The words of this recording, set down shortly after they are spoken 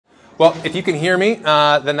Well, if you can hear me,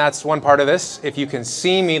 then that's one part of this. If you can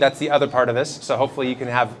see me, that's the other part of this. So hopefully you can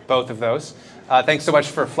have both of those. Thanks so much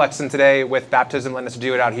for flexing today with baptism, letting us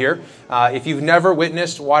do it out here. If you've never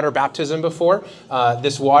witnessed water baptism before,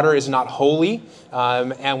 this water is not holy.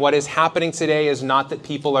 And what is happening today is not that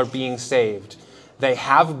people are being saved. They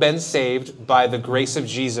have been saved by the grace of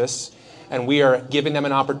Jesus, and we are giving them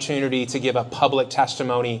an opportunity to give a public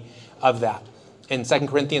testimony of that. In 2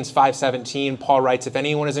 Corinthians 5:17, Paul writes, if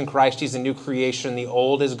anyone is in Christ, he's a new creation. The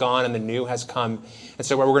old is gone and the new has come. And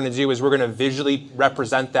so what we're going to do is we're going to visually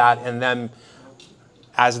represent that, and then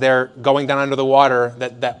as they're going down under the water,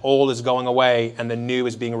 that old is going away and the new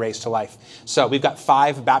is being raised to life. So we've got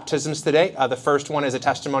 5 baptisms today. The first one is a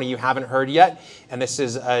testimony you haven't heard yet, and this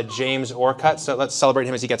is James Orcutt. So let's celebrate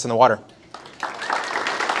him as he gets in the water.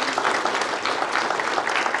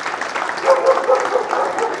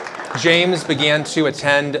 James began to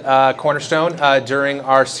attend Cornerstone during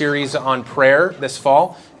our series on prayer this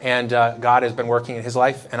fall, and God has been working in his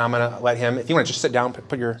life, and I'm going to let him, if you want to just sit down,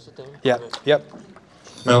 put your, yep.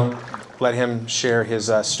 I'm going to let him share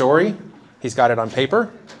his story. He's got it on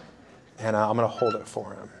paper, and I'm going to hold it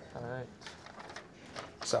for him. All right.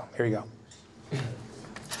 So, here you go.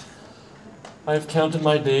 I have counted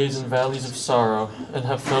my days in valleys of sorrow, and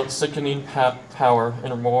have felt sickening power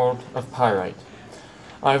in a world of pyrite.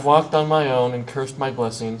 I have walked on my own and cursed my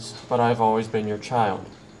blessings, but I have always been your child.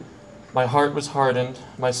 My heart was hardened,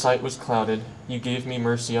 my sight was clouded, you gave me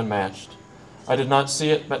mercy unmatched. I did not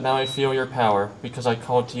see it, but now I feel your power, because I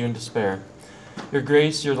called to you in despair. Your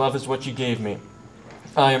grace, your love is what you gave me.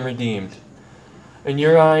 I am redeemed. In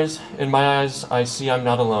your eyes, in my eyes, I see I'm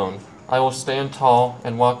not alone. I will stand tall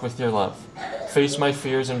and walk with your love, face my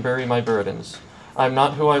fears and bury my burdens. I'm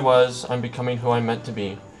not who I was, I'm becoming who I'm meant to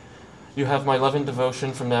be. You have my love and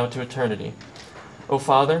devotion from now to eternity. O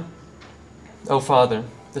Father,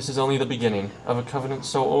 this is only the beginning of a covenant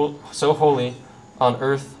so holy on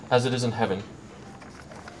earth as it is in heaven.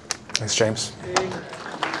 Thanks, James.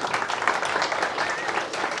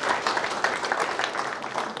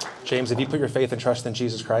 James, have you put your faith and trust in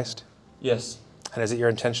Jesus Christ? Yes. And is it your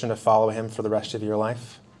intention to follow him for the rest of your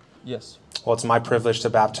life? Yes. Well, it's my privilege to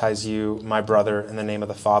baptize you, my brother, in the name of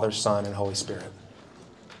the Father, Son, and Holy Spirit.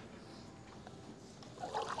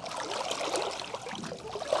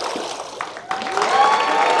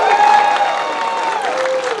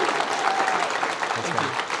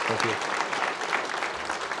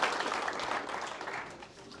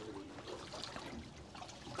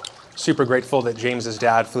 Super grateful that James's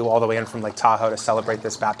dad flew all the way in from Lake Tahoe to celebrate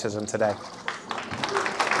this baptism today.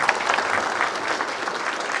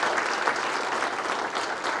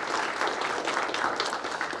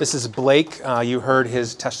 This is Blake. You heard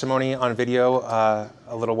his testimony on video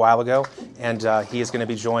a little while ago, and he is going to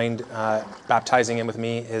be joined, baptizing in with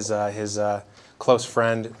me, is his close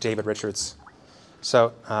friend, David Richards.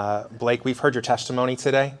 So, Blake, we've heard your testimony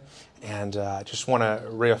today. And I just want to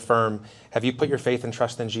reaffirm, have you put your faith and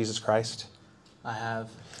trust in Jesus Christ? I have.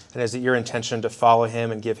 And is it your intention to follow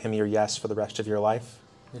him and give him your yes for the rest of your life?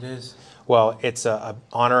 It is. Well, it's an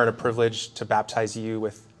honor and a privilege to baptize you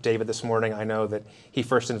with David this morning. I know that he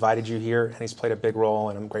first invited you here, and he's played a big role,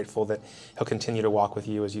 and I'm grateful that he'll continue to walk with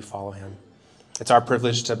you as you follow him. It's our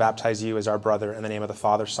privilege to baptize you as our brother in the name of the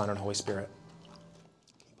Father, Son, and Holy Spirit.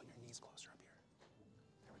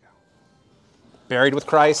 Buried with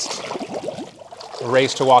Christ,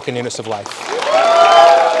 raised to walk in newness of life.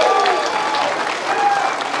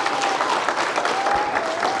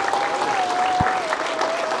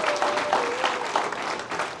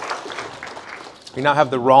 We now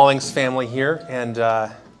have the Rawlings family here, and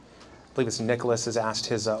I believe it's Nicholas has asked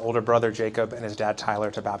his older brother Jacob and his dad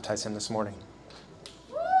Tyler to baptize him this morning.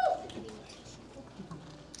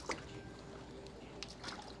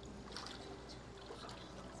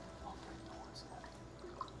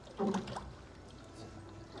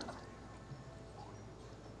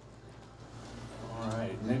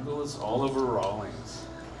 Nicholas Oliver Rawlings.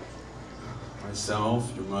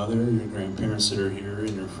 Myself, your mother, your grandparents that are here,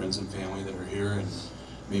 and your friends and family that are here and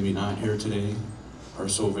maybe not here today are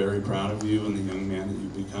so very proud of you and the young man that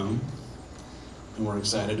you've become. And we're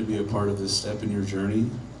excited to be a part of this step in your journey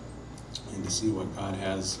and to see what God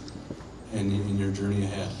has in your journey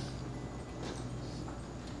ahead.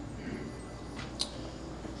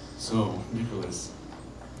 So, Nicholas,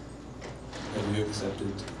 have you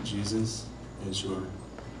accepted Jesus as your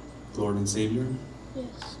Lord and Savior?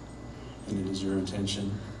 Yes. And it is your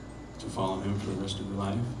intention to follow him for the rest of your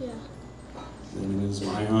life? Yeah. Then it is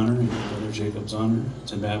my honor and your brother Jacob's honor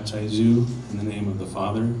to baptize you in the name of the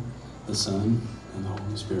Father, the Son, and the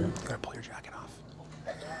Holy Spirit. I'm going to pull your jacket off.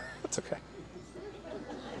 That's okay.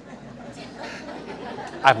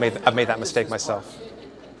 I've made that mistake myself.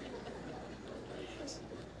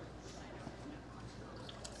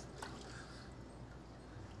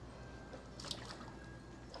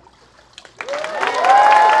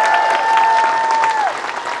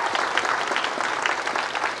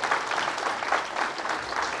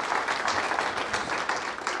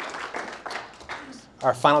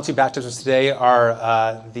 Our final two baptisms today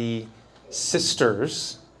are the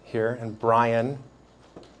sisters here, and Brian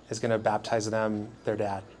is going to baptize their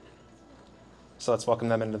dad. So let's welcome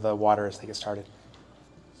them into the water as they get started.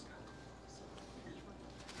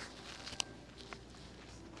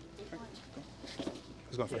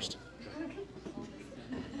 Who's going first?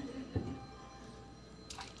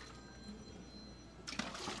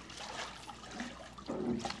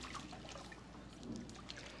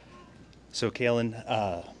 So, Kaylin,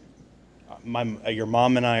 your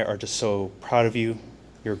mom and I are just so proud of you,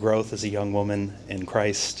 your growth as a young woman in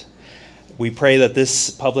Christ. We pray that this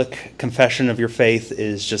public confession of your faith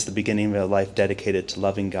is just the beginning of a life dedicated to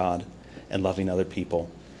loving God and loving other people.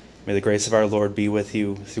 May the grace of our Lord be with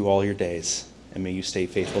you through all your days, and may you stay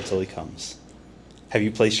faithful till he comes. Have you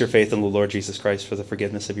placed your faith in the Lord Jesus Christ for the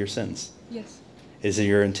forgiveness of your sins? Yes. Is it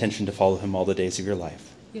your intention to follow him all the days of your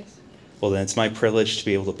life? Yes. Well, then it's my privilege to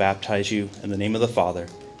be able to baptize you in the name of the Father,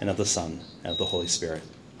 and of the Son, and of the Holy Spirit.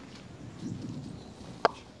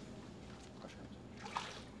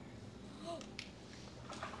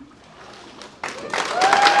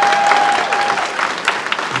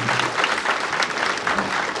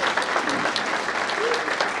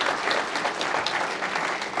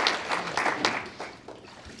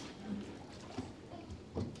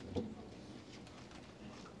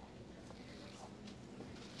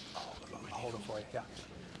 I'll hold it for you, yeah.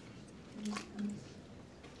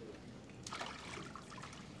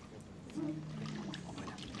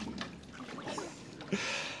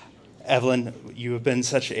 Evelyn, you have been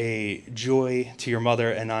such a joy to your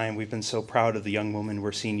mother and I, and we've been so proud of the young woman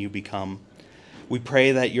we're seeing you become. We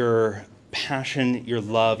pray that your passion, your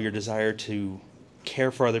love, your desire to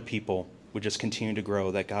care for other people would just continue to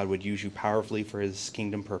grow, that God would use you powerfully for his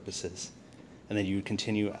kingdom purposes, and that you would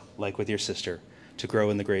continue, like with your sister, to grow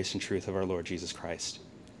in the grace and truth of our Lord Jesus Christ.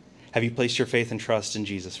 Have you placed your faith and trust in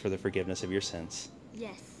Jesus for the forgiveness of your sins?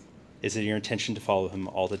 Yes. Is it your intention to follow him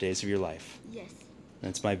all the days of your life? Yes. And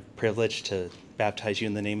it's my privilege to baptize you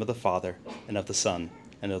in the name of the Father, and of the Son,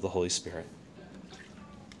 and of the Holy Spirit.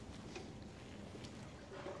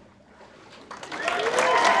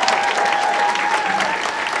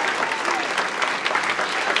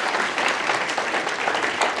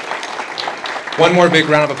 One more big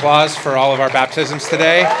round of applause for all of our baptisms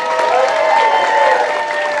today.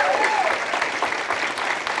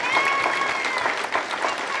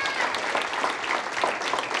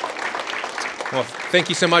 Well, thank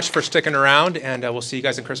you so much for sticking around, and we'll see you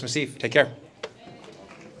guys on Christmas Eve. Take care.